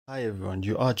Hi everyone,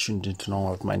 you are tuned into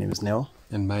Know. My name is Neil.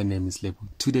 And my name is Lebo.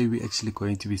 Today we're actually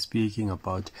going to be speaking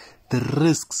about the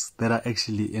risks that are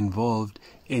actually involved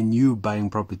in you buying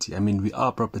property. I mean, we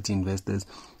are property investors,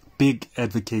 big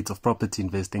advocates of property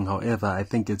investing. However, I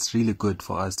think it's really good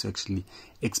for us to actually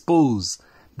expose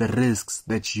the risks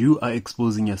that you are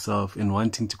exposing yourself in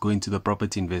wanting to go into the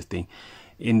property investing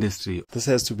industry. This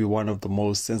has to be one of the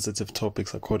most sensitive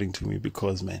topics according to me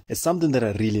because, man, it's something that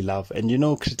I really love, and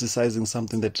criticizing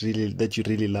something that you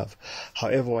really love.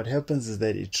 However, what happens is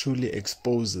that it truly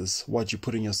exposes what you're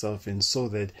putting yourself in so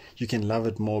that you can love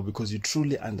it more because you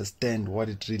truly understand what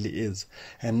it really is,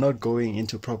 and not going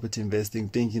into property investing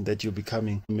thinking that you're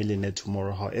becoming a millionaire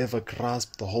tomorrow. However,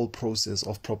 grasp the whole process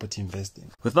of property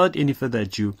investing. Without any further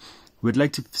ado, we'd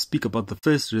like to speak about the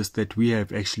first risk that we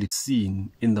have actually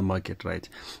seen in the market, right?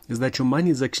 Is that your money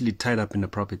is actually tied up in a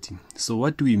property. So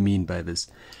what do we mean by this?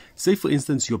 Say, for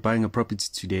instance, you're buying a property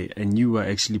today and you are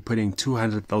actually putting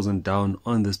 200,000 down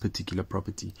on this particular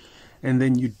property. And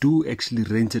then you do actually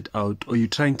rent it out, or you're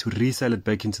trying to resell it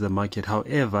back into the market.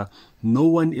 However, no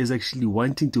one is actually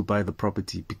wanting to buy the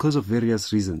property because of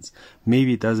various reasons.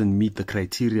 Maybe it doesn't meet the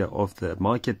criteria of the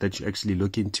market that you actually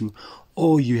look into,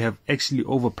 or you have actually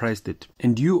overpriced it.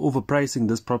 And you overpricing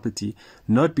this property,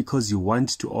 not because you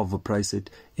want to overprice it.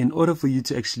 In order for you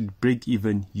to actually break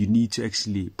even, you need to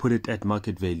actually put it at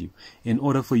market value. In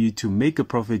order for you to make a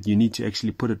profit, you need to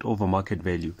actually put it over market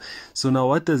value. So now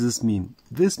what does this mean?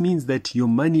 This means that your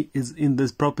money is in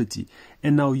this property,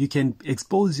 and now you can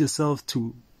expose yourself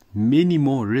to many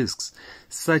more risks,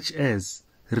 such as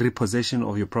repossession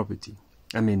of your property.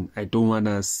 I mean, I don't want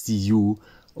to see you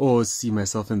or see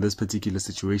myself in this particular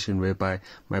situation whereby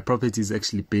my property is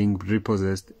actually being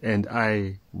repossessed and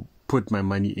I put my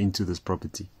money into this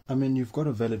property. I mean, you've got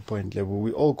a valid point, Lebo.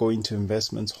 We all go into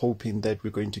investments hoping that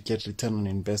we're going to get return on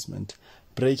investment.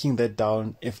 Breaking that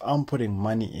down, if I'm putting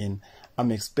money in,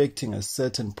 I'm expecting a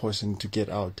certain portion to get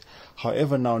out.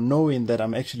 However, now knowing that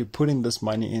I'm actually putting this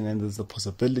money in and there's a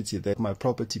possibility that my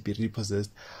property be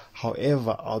repossessed,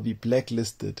 however, I'll be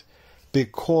blacklisted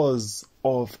because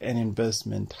of an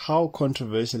investment. How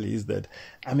controversial is that?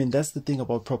 I mean, that's the thing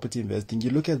about property investing.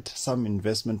 You look at some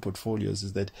investment portfolios,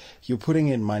 is that you're putting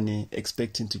in money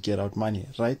expecting to get out money,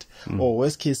 right? Or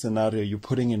worst case scenario, you're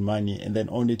putting in money and then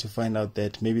only to find out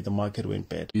that maybe the market went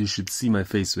bad. You should see my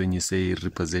face when you say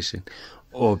repossession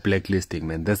or blacklisting,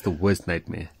 man. That's the worst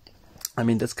nightmare. I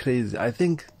mean, that's crazy. I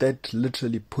think that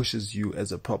literally pushes you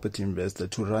as a property investor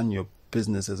to run your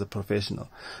business as a professional,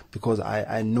 because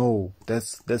I know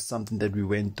that's something that we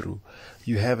went through.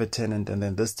 You have a tenant and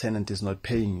then this tenant is not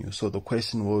paying you, so the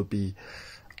question will be,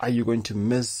 are you going to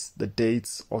miss the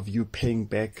dates of you paying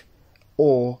back,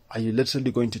 or are you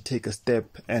literally going to take a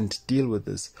step and deal with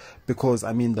this? Because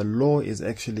I mean, the law is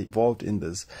actually involved in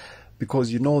this,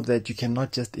 because you know that you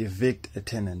cannot just evict a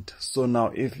tenant. So now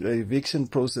if the eviction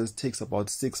process takes about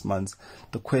 6 months,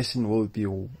 the question will be,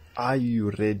 are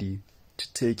you ready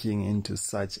to taking into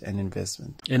such an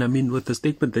investment? And I mean, with the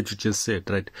statement that you just said,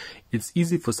 right, it's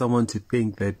easy for someone to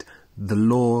think that the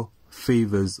law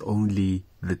favors only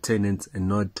the tenants and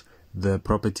not the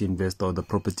property investor or the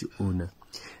property owner.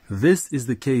 This is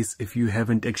the case if you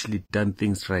haven't actually done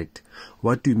things right.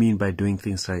 What do you mean by doing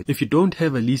things right? If you don't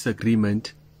have a lease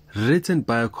agreement written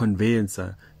by a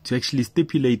conveyancer to actually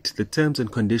stipulate the terms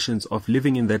and conditions of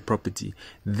living in that property,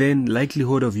 then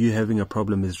likelihood of you having a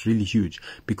problem is really huge.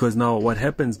 Because now what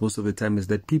happens most of the time is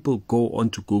that people go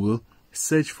onto Google,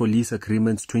 search for lease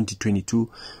agreements 2022,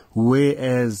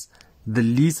 whereas the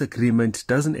lease agreement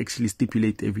doesn't actually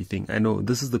stipulate everything. I know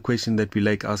this is the question that we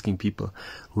like asking people.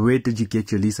 Where did you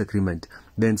get your lease agreement?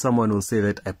 Then someone will say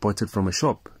that I bought it from a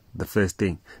shop. The first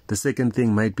thing. The second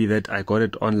thing might be that I got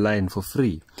it online for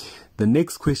free. The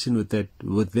next question would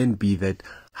then be that,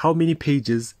 how many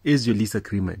pages is your lease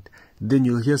agreement? Then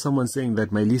you'll hear someone saying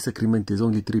that my lease agreement is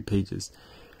only 3 pages.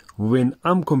 When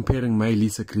I'm comparing my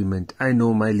lease agreement, I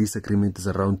know my lease agreement is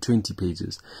around 20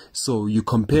 pages. So you're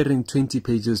comparing 20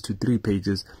 pages to 3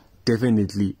 pages,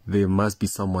 definitely there must be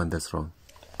someone that's wrong.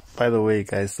 By the way,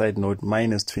 guys, side note,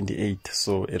 mine is 28,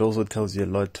 so it also tells you a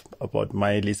lot about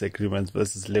my lease agreements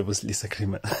versus Lebo's lease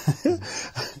agreement.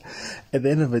 At the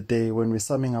end of the day, when we're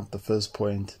summing up the first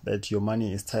point, that your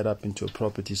money is tied up into a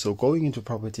property, so going into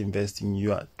property investing,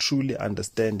 you are truly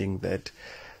understanding that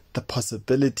the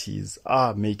possibilities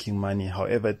are making money.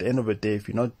 However, at the end of the day, if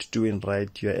you're not doing right,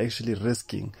 you're actually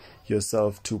risking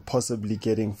yourself to possibly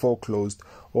getting foreclosed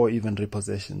or even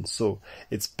repossession. So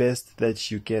it's best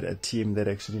that you get a team that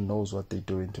actually knows what they're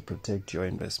doing to protect your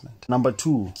investment. Number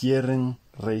 2, gearing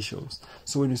ratios.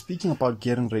 So when we're speaking about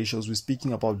gearing ratios, we're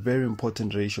speaking about very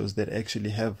important ratios that actually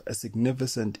have a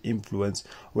significant influence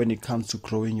when it comes to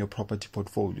growing your property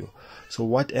portfolio. So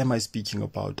what am I speaking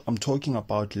about? I'm talking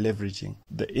about leveraging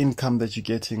the income that you're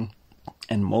getting,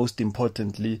 and most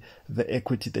importantly, the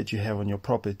equity that you have on your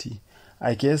property.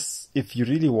 I guess if you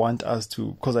really want us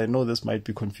to, because I know this might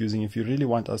be confusing, if you really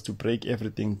want us to break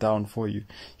everything down for you,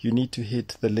 you need to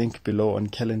hit the link below on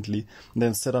Calendly, and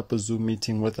then set up a Zoom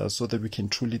meeting with us so that we can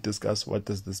truly discuss what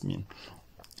does this mean.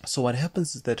 So what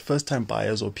happens is that first-time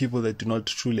buyers or people that do not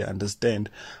truly understand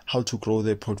how to grow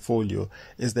their portfolio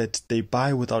is that they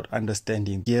buy without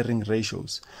understanding gearing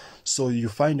ratios. So you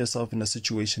find yourself in a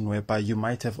situation whereby you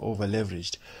might have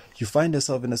over-leveraged. You find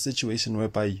yourself in a situation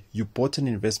whereby you bought an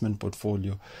investment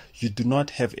portfolio, you do not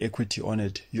have equity on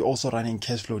it, you're also running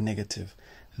cash flow negative.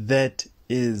 That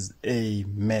is a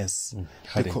mess.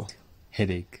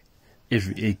 Headache.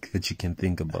 Every ache that you can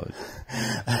think about.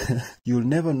 You'll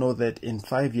never know that in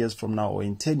 5 years from now or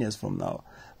in 10 years from now,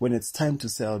 when it's time to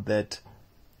sell, that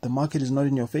the market is not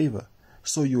in your favor.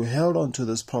 So you held on to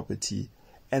this property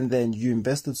and then you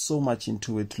invested so much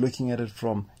into it, looking at it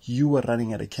from you were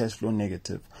running at a cash flow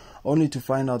negative, only to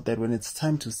find out that when it's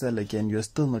time to sell again, you're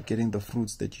still not getting the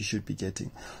fruits that you should be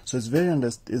getting. So it's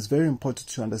very important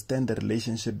to understand the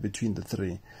relationship between the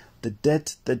three. The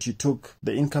debt that you took,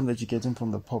 the income that you're getting from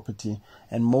the property,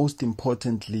 and most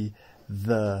importantly,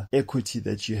 the equity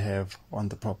that you have on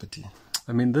the property.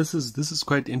 I mean, this is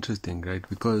quite interesting, right?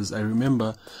 Because I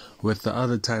remember with the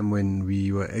other time when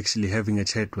we were actually having a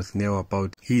chat with Neo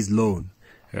about his loan,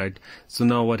 right? So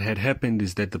now what had happened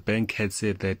is that the bank had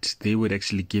said that they would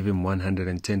actually give him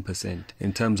 110%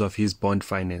 in terms of his bond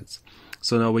finance.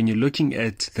 So now when you're looking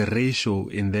at the ratio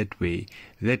in that way,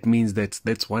 that means that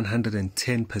that's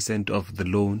 110% of the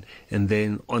loan, and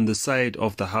then on the side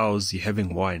of the house you're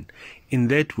having 1. In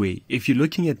that way, if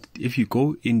you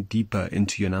go in deeper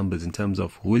into your numbers in terms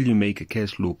of will you make a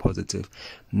cash flow positive,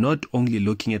 not only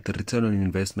looking at the return on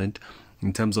investment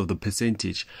in terms of the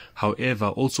percentage, however,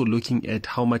 also looking at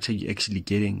how much are you actually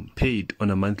getting paid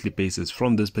on a monthly basis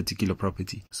from this particular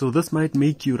property. So this might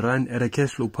make you run at a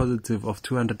cash flow positive of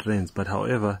 200 rands, but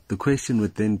however, the question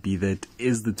would then be that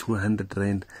is the 200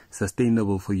 rand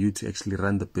sustainable for you to actually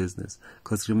run the business?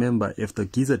 Because remember, if the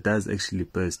geyser does actually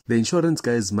burst, the insurance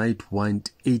guys might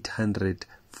want 800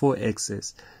 for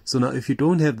excess. So now if you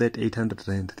don't have that 800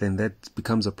 rand, then that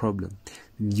becomes a problem.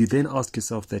 You then ask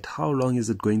yourself that how long is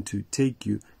it going to take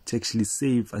you to actually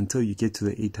save until you get to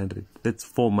the 800? That's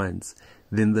 4 months.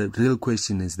 Then the real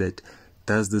question is that,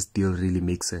 does this deal really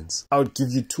make sense? I would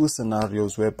give you 2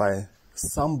 scenarios whereby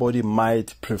somebody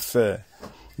might prefer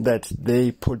that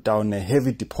they put down a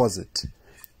heavy deposit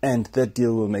and that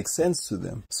deal will make sense to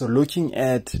them. So looking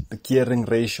at the gearing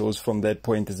ratios from that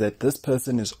point is that this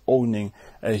person is owning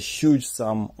a huge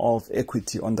sum of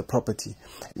equity on the property.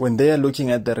 When they are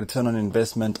looking at the return on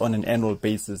investment on an annual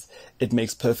basis, it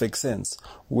makes perfect sense.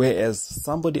 Whereas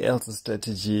somebody else's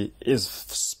strategy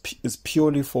is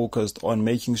purely focused on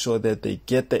making sure that they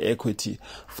get the equity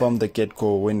from the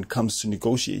get-go when it comes to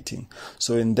negotiating.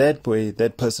 So in that way,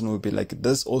 that person will be like,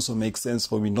 this also makes sense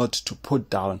for me not to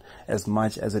put down as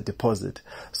much as a deposit.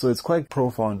 So it's quite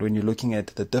profound when you're looking at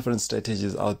the different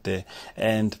strategies out there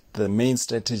and the main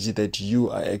strategy that you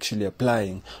are actually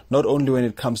applying, not only when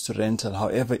it comes to rental,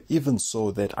 however, even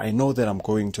so that I know that I'm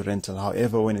going to rental.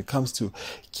 However, when it comes to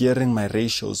gearing my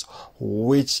ratios,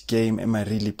 which game am I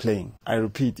really playing? I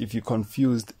repeat, if you're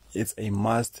confused, it's a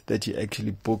must that you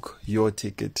actually book your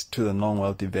ticket to the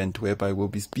Non-Wealth event, whereby we'll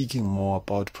be speaking more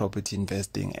about property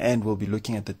investing and we'll be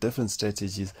looking at the different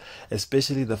strategies,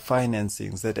 especially the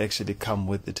financings that actually come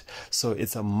with it. So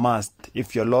it's a must.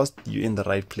 If you're lost, you're in the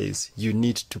right place. You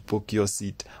need to book your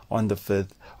seat on the 5th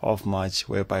of March,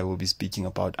 whereby we'll be speaking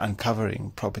about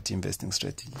uncovering property investing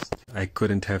strategies. I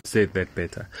couldn't have said that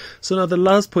better. So now the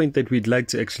last point that we'd like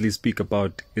to actually speak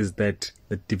about is that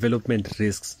the development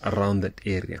risks around that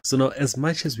area. So now, as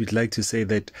much as we'd like to say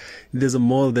that there's a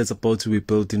mall that's about to be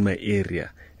built in my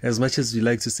area, as much as we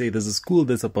like to say there's a school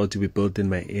that's about to be built in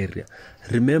my area,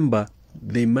 remember,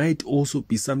 there might also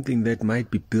be something that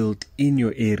might be built in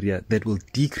your area that will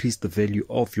decrease the value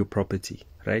of your property,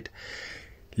 right?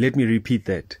 Let me repeat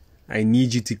that. I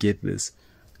need you to get this.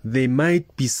 There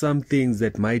might be some things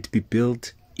that might be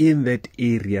built in that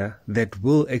area that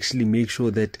will actually make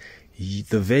sure that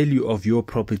the value of your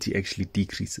property actually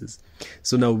decreases.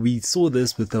 So now we saw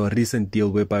this with our recent deal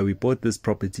whereby we bought this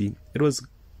property. It was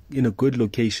in a good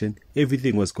location.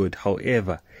 Everything was good.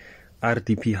 However,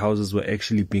 RDP houses were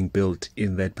actually being built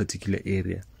in that particular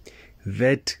area,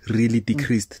 that really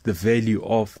decreased the value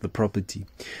of the property.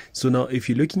 So now if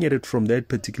you're looking at it from that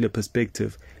particular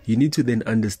perspective, you need to then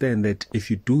understand that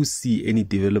if you do see any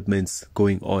developments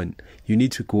going on, you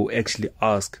need to go actually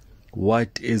ask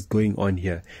what is going on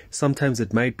here. Sometimes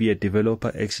it might be a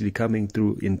developer actually coming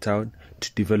through in town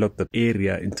to develop the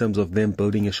area in terms of them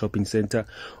building a shopping center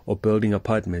or building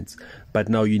apartments. But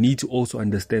now you need to also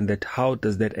understand that how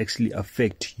does that actually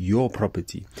affect your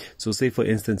property. So say for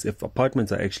instance, if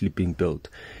apartments are actually being built,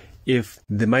 if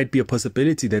there might be a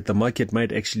possibility that the market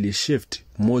might actually shift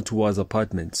more towards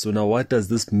apartments. So now what does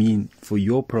this mean for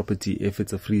your property if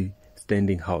it's a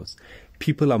freestanding house?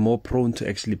 People are more prone to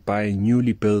actually buying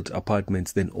newly built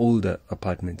apartments than older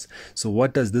apartments. So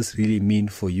what does this really mean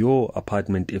for your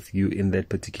apartment if you're in that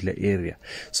particular area?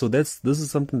 So this is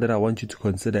something that I want you to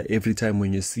consider every time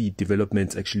when you see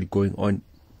developments actually going on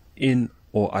in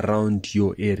or around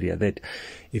your area, that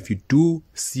if you do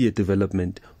see a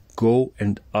development, go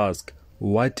and ask,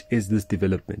 what is this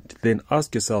development? Then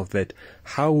ask yourself that,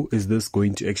 how is this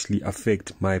going to actually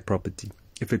affect my property?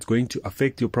 If it's going to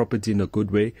affect your property in a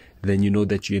good way, then you know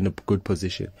that you're in a good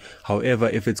position. However,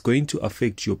 if it's going to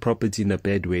affect your property in a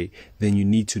bad way, then you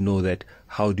need to know that,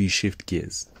 how do you shift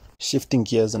gears? Shifting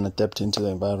gears and adapting to the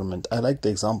environment. I like the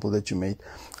example that you made,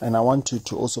 and I want you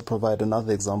to also provide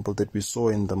another example that we saw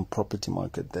in the property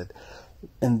market, that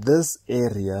in this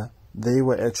area, they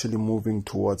were actually moving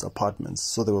towards apartments.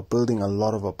 So they were building a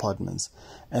lot of apartments.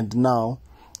 And now,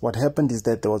 what happened is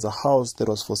that there was a house that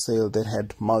was for sale that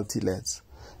had multi-lets.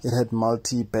 It had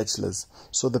multi-bachelors.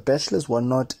 So the bachelors were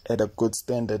not at a good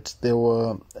standard. They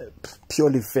were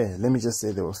purely fair. Let me just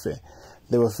say they were fair.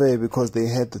 They were fair because they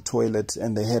had the toilet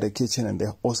and they had a kitchen and they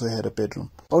also had a bedroom.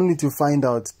 Only to find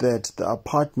out that the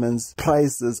apartments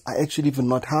prices are actually even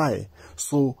not high.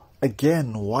 So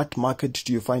again, what market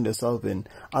do you find yourself in?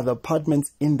 Are the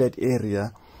apartments in that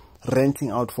area renting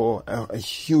out for a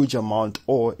huge amount,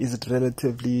 or is it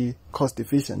relatively cost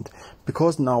efficient?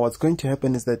 Because now what's going to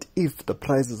happen is that if the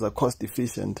prices are cost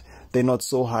efficient, they're not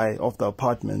so high of the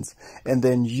apartments, and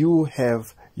then you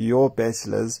have your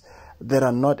bachelors that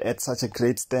are not at such a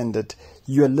great standard,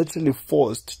 you are literally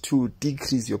forced to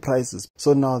decrease your prices.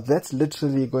 So now that's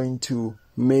literally going to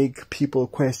make people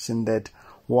question that,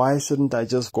 why shouldn't I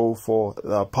just go for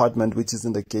the apartment which is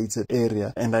in the gated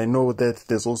area? And I know that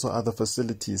there's also other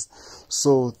facilities.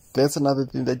 So that's another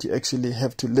thing that you actually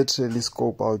have to literally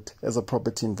scope out as a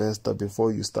property investor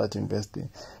before you start investing.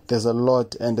 There's a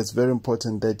lot, and it's very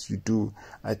important that you do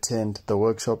attend the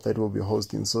workshop that we'll be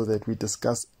hosting so that we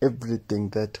discuss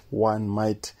everything that one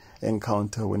might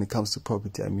encounter when it comes to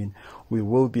property. I mean, we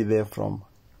will be there from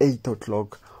 8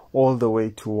 o'clock all the way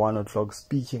to 1 o'clock,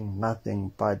 speaking nothing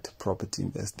but property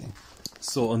investing.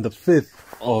 So on the 5th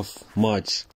of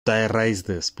March, diarize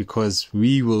this, because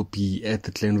we will be at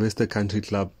the Glenvista Country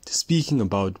Club speaking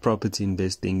about property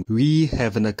investing. We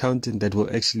have an accountant that will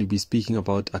actually be speaking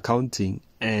about accounting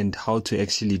and how to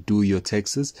actually do your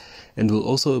taxes, and we'll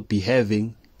also be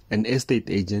having an estate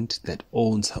agent that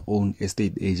owns her own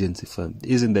estate agency firm.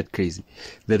 Isn't that crazy?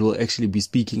 That will actually be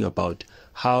speaking about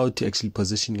how to actually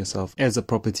position yourself as a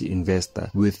property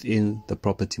investor within the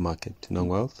property market.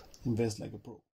 Wealth? Invest like a pro.